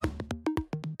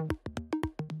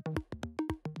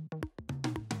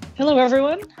Hello,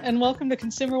 everyone, and welcome to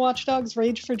Consumer Watchdog's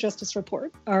Rage for Justice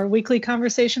Report, our weekly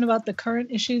conversation about the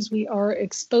current issues we are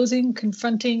exposing,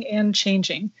 confronting, and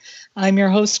changing. I'm your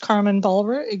host, Carmen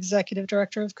Balver, Executive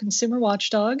Director of Consumer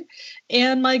Watchdog,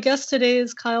 and my guest today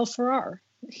is Kyle Farrar.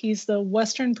 He's the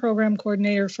Western Program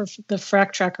Coordinator for the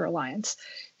Frac Tracker Alliance,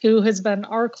 who has been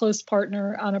our close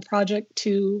partner on a project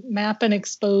to map and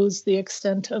expose the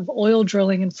extent of oil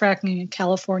drilling and fracking in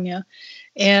California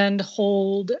and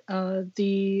hold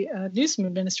the Newsom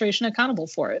administration accountable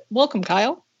for it. Welcome,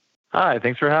 Kyle. Hi,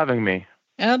 thanks for having me.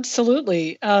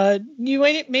 Absolutely.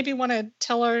 You maybe want to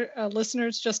tell our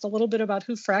listeners just a little bit about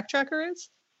who Frac Tracker is?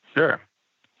 Sure.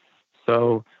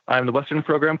 So I'm the Western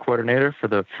Program Coordinator for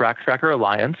the Frac Tracker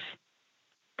Alliance.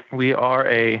 We are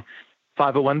a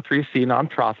 501(c)(3)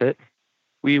 nonprofit.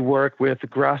 We work with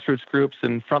grassroots groups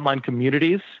and frontline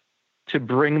communities to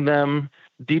bring them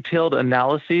detailed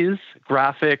analyses,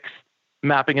 graphics,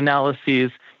 mapping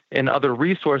analyses, and other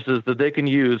resources that they can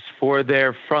use for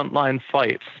their frontline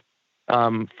fights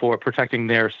for protecting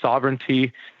their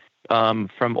sovereignty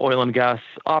from oil and gas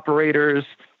operators,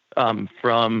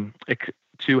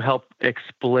 to help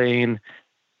explain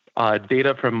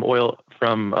data from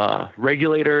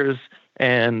regulators.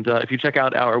 And if you check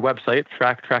out our website,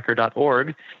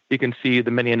 fractracker.org, you can see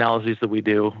the many analyses that we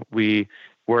do. We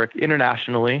work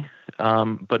internationally,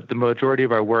 but the majority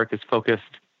of our work is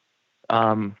focused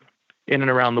in and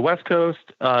around the West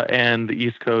Coast and the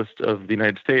East Coast of the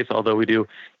United States, although we do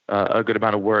a good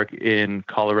amount of work in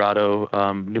Colorado,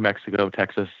 New Mexico,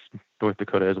 Texas, North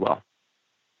Dakota as well.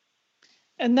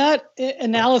 And that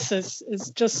analysis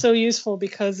is just so useful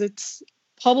because it's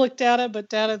public data, but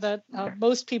data that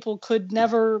most people could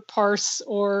never parse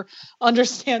or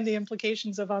understand the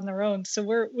implications of on their own. So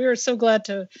we're so glad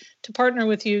to partner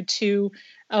with you to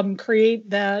create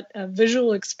that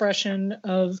visual expression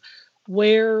of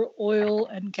where oil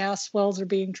and gas wells are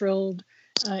being drilled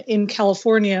in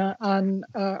California on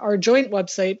our joint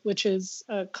website, which is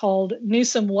called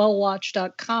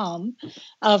NewsomWellWatch.com,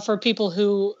 for people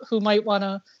who might want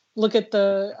to look at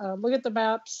the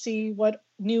map, see what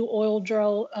new oil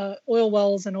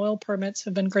wells and oil permits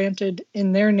have been granted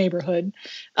in their neighborhood.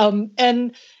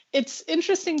 And it's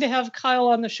interesting to have Kyle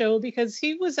on the show because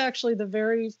he was actually the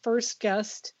very first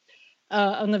guest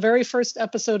on the very first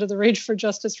episode of the Rage for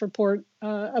Justice Report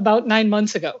about 9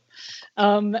 months ago.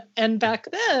 And back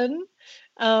then,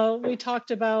 we talked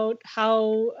about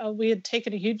how we had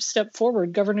taken a huge step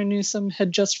forward. Governor Newsom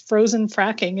had just frozen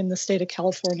fracking in the state of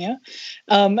California.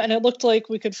 And it looked like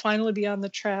we could finally be on the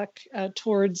track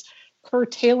towards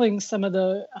curtailing some of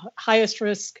the highest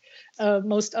risk,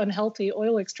 most unhealthy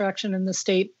oil extraction in the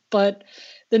state. But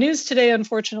the news today,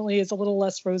 unfortunately, is a little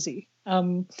less rosy.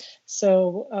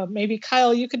 So maybe,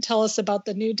 Kyle, you could tell us about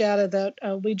the new data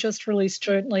that we just released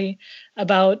jointly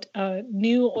about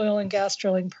new oil and gas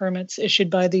drilling permits issued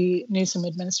by the Newsom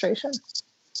administration.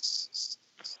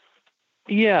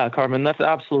 Yeah, Carmen, that's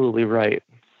absolutely right.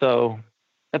 So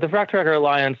at the Frac Tracker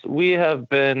Alliance, we have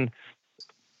been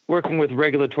working with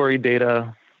regulatory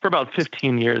data for about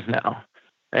 15 years now.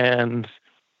 And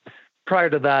prior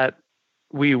to that,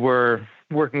 we were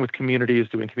working with communities,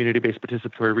 doing community-based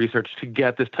participatory research to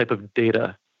get this type of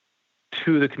data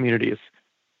to the communities.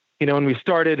 You know, when we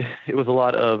started, it was a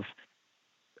lot of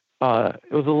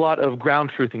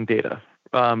ground truthing data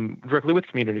directly with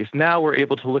communities. Now we're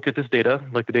able to look at this data,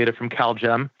 like the data from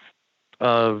CalGEM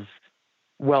of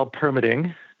well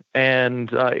permitting,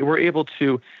 and we're able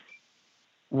to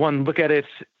look at it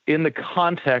in the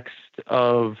context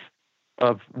of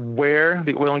where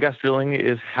the oil and gas drilling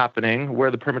is happening,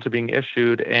 where the permits are being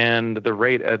issued, and the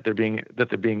rate that they're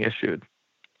being issued.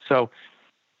 So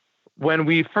when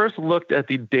we first looked at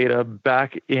the data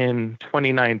back in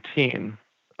 2019,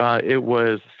 it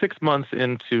was 6 months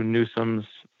into Newsom's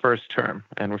first term,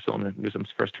 and we're still in Newsom's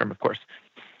first term, of course.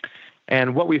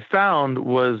 And what we found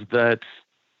was that,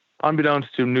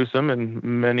 unbeknownst to Newsom and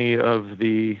many of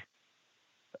the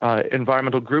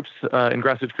environmental groups and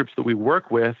grassroots groups that we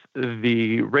work with,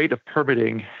 the rate of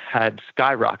permitting had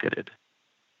skyrocketed.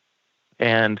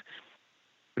 And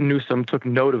Newsom took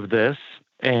note of this,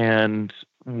 and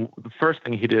the first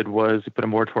thing he did was he put a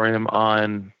moratorium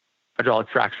on hydraulic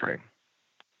fracturing.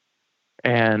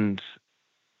 And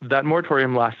that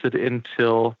moratorium lasted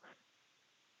until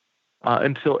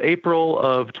April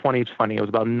of 2020. It was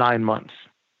about 9 months.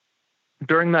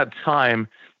 During that time,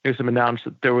 Newsom announced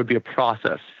that there would be a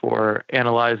process for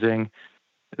analyzing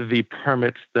the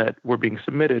permits that were being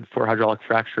submitted for hydraulic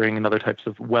fracturing and other types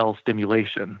of well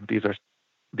stimulation.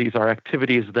 These are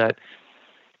activities that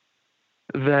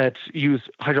use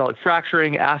hydraulic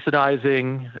fracturing,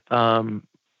 acidizing,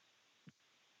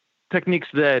 techniques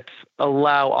that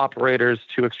allow operators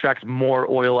to extract more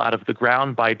oil out of the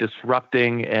ground by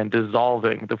disrupting and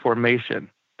dissolving the formation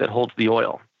that holds the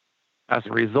oil. As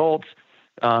a result,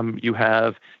 you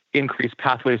have increased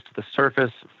pathways to the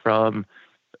surface from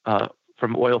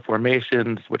oil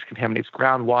formations, which contaminates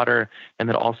groundwater, and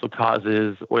that also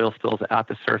causes oil spills at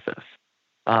the surface,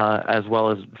 as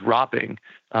well as dropping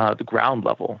the ground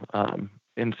level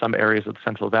in some areas of the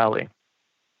Central Valley.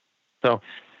 So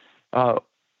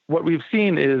what we've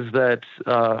seen is that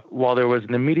while there was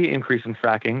an immediate increase in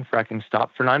fracking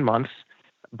stopped for 9 months,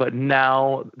 but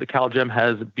now the CalGEM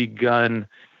has begun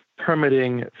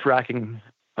permitting fracking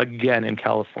again in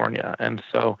California. And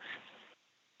so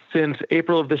since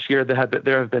April of this year, there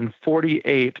have been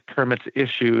 48 permits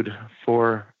issued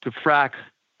to frack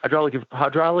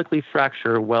hydraulically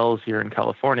fracture wells here in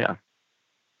California.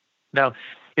 Now,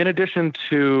 in addition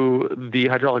to the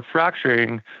hydraulic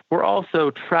fracturing, we're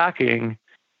also tracking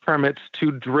permits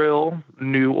to drill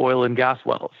new oil and gas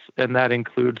wells, and that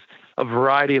includes a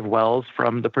variety of wells,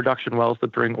 from the production wells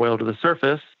that bring oil to the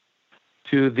surface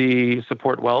to the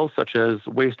support wells, such as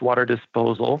wastewater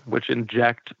disposal, which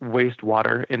inject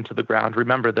wastewater into the ground.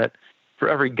 Remember that for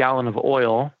every gallon of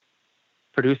oil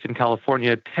produced in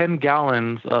California, 10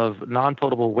 gallons of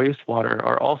non-potable wastewater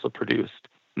are also produced,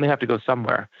 and they have to go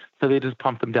somewhere. So they just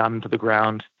pump them down into the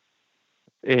ground.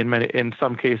 In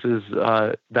some cases,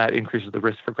 that increases the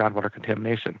risk for groundwater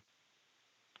contamination.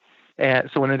 And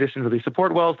so in addition to the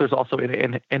support wells, there's also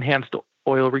enhanced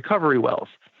oil recovery wells,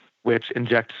 which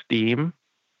inject steam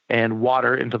and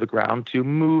water into the ground to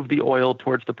move the oil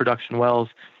towards the production wells,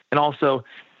 and also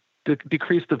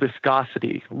decrease the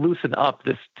viscosity, loosen up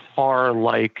this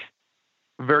tar-like,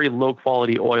 very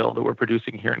low-quality oil that we're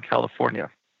producing here in California.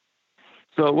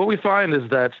 So what we find is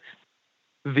that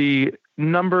the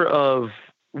number of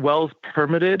wells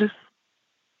permitted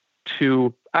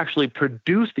to actually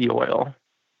produce the oil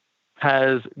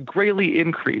has greatly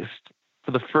increased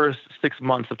for the first 6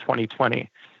 months of 2020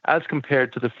 as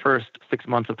compared to the first 6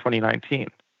 months of 2019.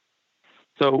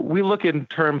 So we look in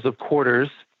terms of quarters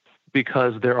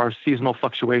because there are seasonal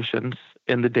fluctuations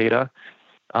in the data.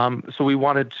 So we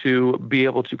wanted to be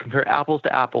able to compare apples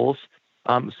to apples.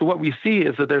 So what we see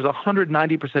is that there's a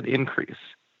 190% increase.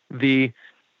 The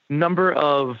number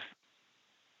of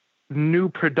new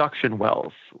production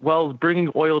wells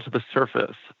bringing oil to the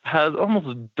surface, has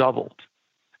almost doubled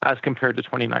as compared to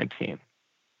 2019.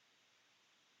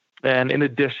 And in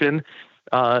addition,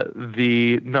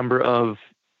 the number of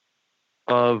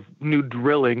new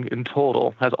drilling in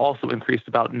total has also increased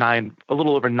about a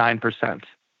little over 9%.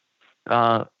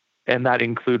 And that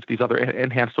includes these other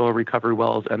enhanced oil recovery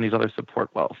wells and these other support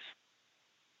wells.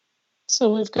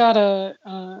 So we've got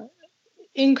a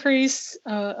increase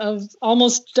of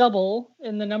almost double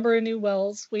in the number of new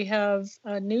wells. We have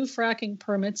new fracking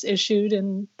permits issued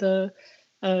in the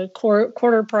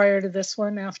quarter prior to this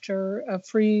one, after a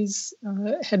freeze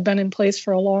had been in place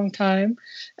for a long time.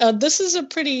 This is a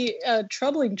pretty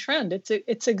troubling trend.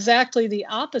 It's exactly the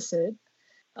opposite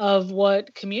of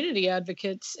what community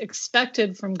advocates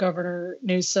expected from Governor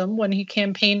Newsom when he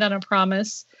campaigned on a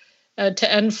promise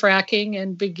to end fracking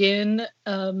and begin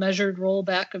a measured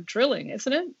rollback of drilling,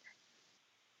 isn't it?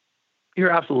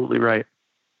 You're absolutely right.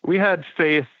 We had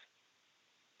faith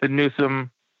that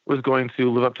Newsom was going to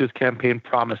live up to his campaign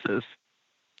promises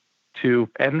to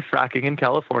end fracking in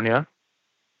California,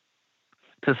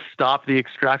 to stop the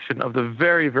extraction of the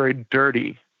very, very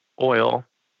dirty oil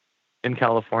in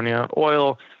California,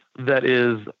 oil that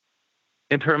is,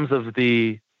 in terms of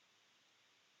the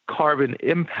carbon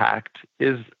impact,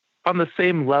 is on the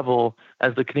same level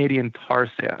as the Canadian tar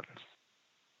sands.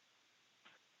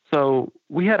 So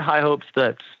we had high hopes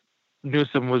that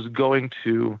Newsom was going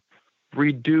to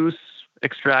reduce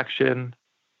extraction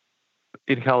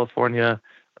in California,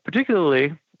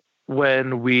 particularly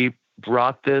when we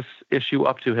brought this issue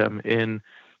up to him in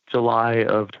July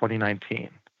of 2019.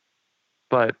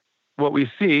 But what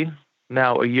we see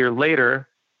now, a year later,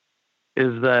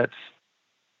 is that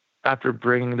after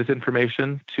bringing this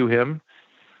information to him,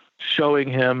 showing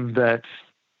him that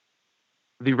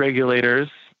the regulators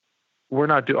are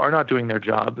not doing their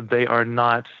job, they are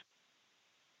not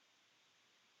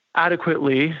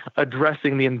adequately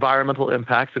addressing the environmental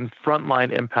impacts and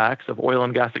frontline impacts of oil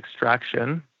and gas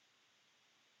extraction.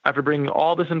 After bringing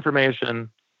all this information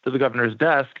to the governor's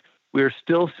desk, we are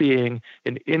still seeing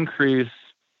an increase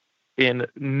in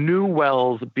new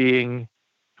wells being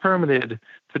permitted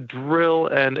to drill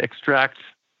and extract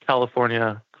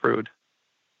California crude.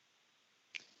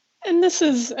 And this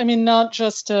is, I mean, not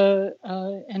just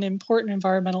an important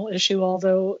environmental issue,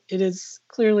 although it is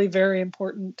clearly very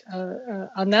important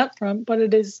on that front, but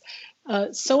it is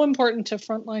so important to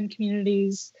frontline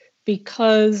communities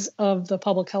because of the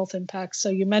public health impacts. So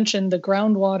you mentioned the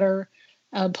groundwater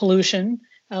pollution,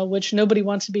 which nobody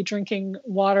wants to be drinking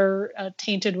water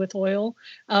tainted with oil.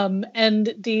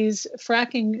 And these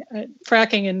fracking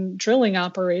and drilling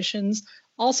operations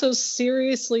also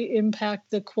seriously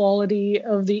impact the quality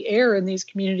of the air in these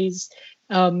communities.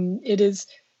 It is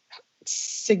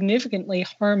significantly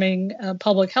harming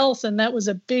public health, and that was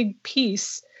a big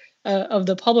piece of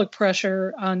the public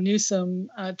pressure on Newsom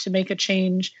to make a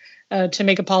change, to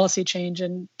make a policy change,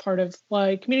 and part of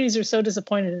why communities are so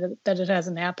disappointed that it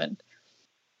hasn't happened.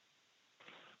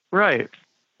 Right.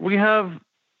 We have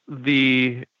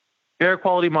the air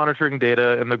quality monitoring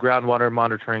data and the groundwater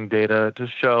monitoring data to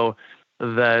show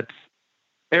that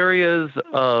areas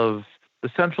of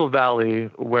the Central Valley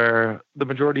where the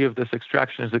majority of this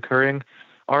extraction is occurring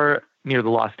are near the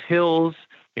Lost Hills,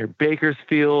 near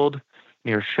Bakersfield,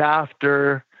 near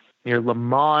Shafter, near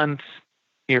Lamont,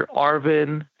 near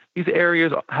Arvin. These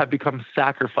areas have become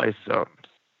sacrifice zones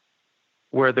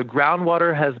where the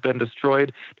groundwater has been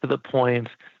destroyed to the point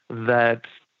that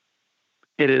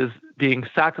it is being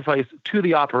sacrificed to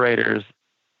the operators,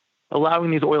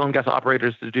 allowing these oil and gas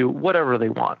operators to do whatever they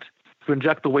want, to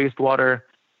inject the wastewater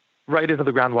right into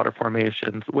the groundwater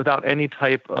formations without any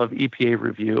type of EPA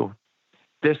review.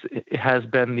 This has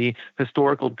been the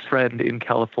historical trend in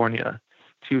California,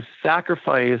 to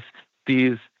sacrifice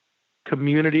these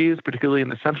communities, particularly in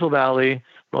the Central Valley,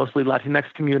 mostly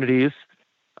Latinx communities,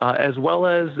 as well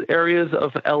as areas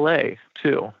of LA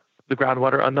too. The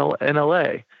groundwater in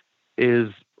LA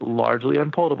is largely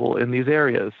unpotable in these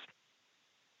areas.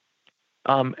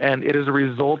 And it is a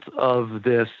result of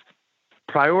this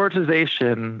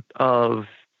prioritization of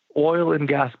oil and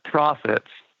gas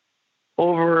profits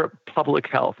over public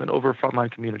health and over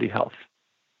frontline community health.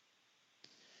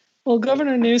 Well,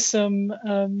 Governor Newsom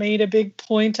made a big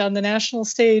point on the national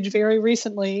stage very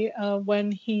recently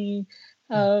when he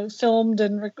filmed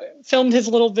his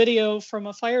little video from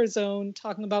a fire zone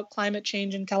talking about climate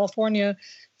change in California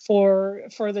for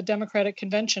the Democratic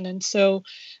convention, and so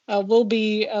we'll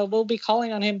be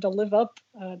calling on him to live up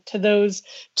to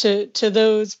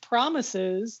those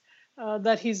promises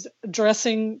that he's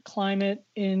addressing climate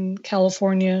in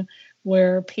California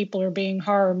where people are being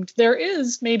harmed. There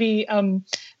is maybe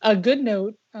a good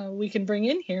note we can bring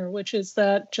in here, which is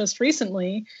that just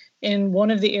recently, in one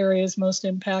of the areas most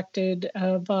impacted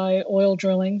by oil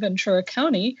drilling, Ventura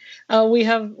County, we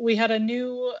had a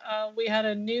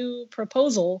new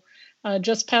proposal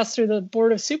just passed through the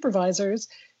Board of Supervisors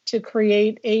to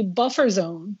create a buffer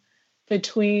zone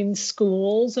between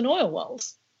schools and oil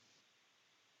wells.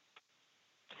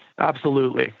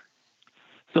 Absolutely.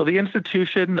 So the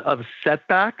institution of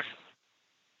setbacks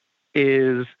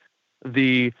is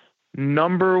the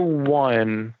number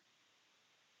one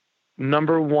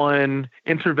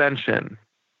intervention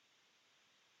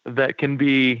that can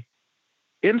be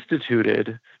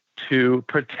instituted to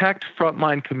protect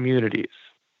frontline communities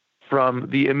from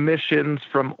the emissions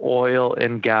from oil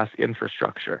and gas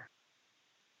infrastructure.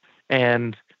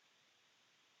 And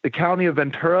the County of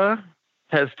Ventura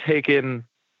has taken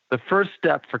the first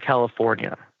step for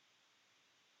California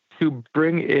to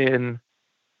bring in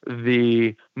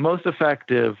the most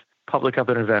effective public health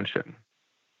intervention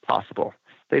possible.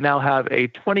 They now have a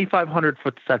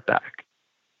 2,500-foot setback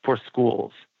for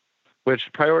schools, which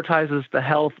prioritizes the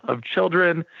health of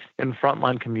children in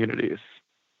frontline communities.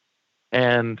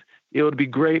 And it would be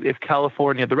great if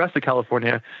California, the rest of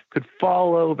California, could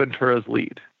follow Ventura's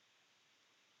lead.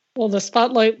 Well, the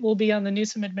spotlight will be on the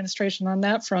Newsom administration on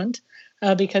that front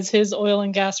because his oil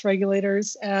and gas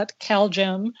regulators at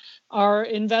CalGEM are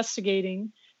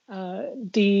investigating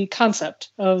the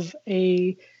concept of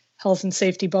a health and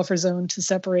safety buffer zone to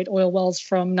separate oil wells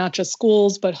from not just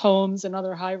schools, but homes and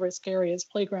other high-risk areas,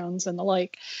 playgrounds and the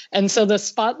like. And so the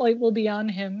spotlight will be on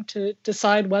him to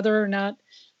decide whether or not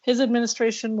his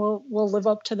administration will live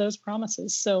up to those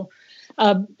promises. So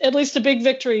at least a big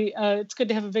victory. It's good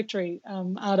to have a victory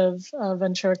out of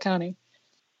Ventura County.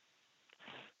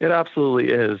 It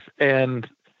absolutely is. And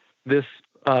this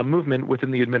movement within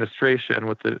the administration,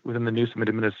 within the Newsom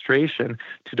administration,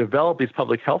 to develop these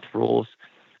public health rules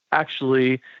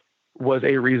actually was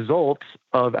a result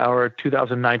of our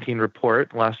 2019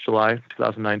 report, last July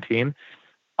 2019,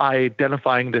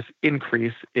 identifying this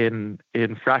increase in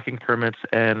fracking permits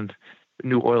and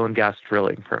new oil and gas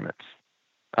drilling permits.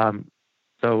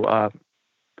 So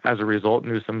as a result,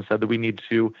 Newsom said that we need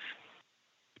to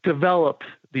develop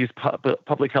these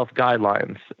public health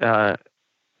guidelines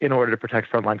in order to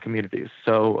protect frontline communities.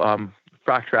 So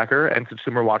Frac Tracker and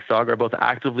Consumer Watchdog are both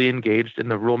actively engaged in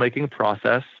the rulemaking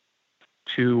process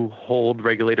to hold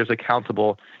regulators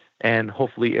accountable and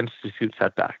hopefully institute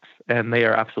setbacks. And they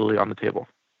are absolutely on the table.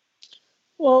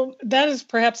 Well, that is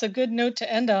perhaps a good note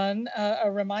to end on, a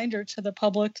reminder to the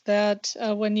public that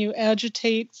when you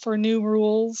agitate for new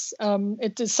rules,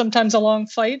 it is sometimes a long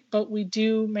fight, but we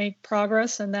do make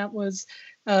progress. And that was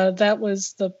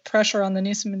the pressure on the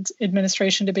Newsom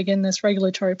administration to begin this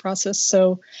regulatory process.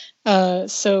 So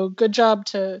good job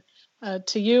to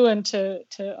you and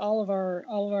to all of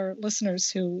our listeners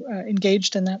who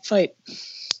engaged in that fight.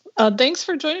 Thanks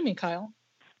for joining me, Kyle.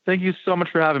 Thank you so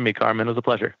much for having me, Carmen. It was a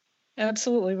pleasure.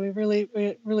 Absolutely, we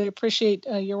really appreciate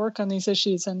your work on these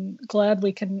issues, and glad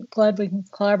we can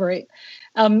collaborate.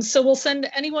 So we'll send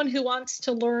anyone who wants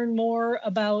to learn more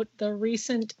about the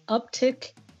recent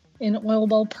uptick in oil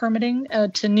well permitting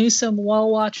to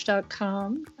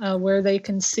newsomwellwatch.com, where they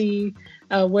can see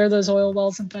where those oil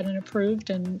wells have been approved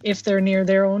and if they're near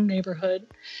their own neighborhood.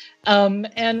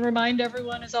 And remind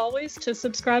everyone, as always, to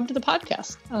subscribe to the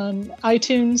podcast on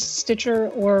iTunes, Stitcher,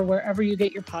 or wherever you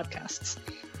get your podcasts.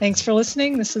 Thanks for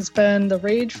listening. This has been the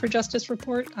Rage for Justice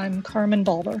Report. I'm Carmen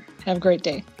Balber. Have a great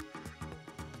day.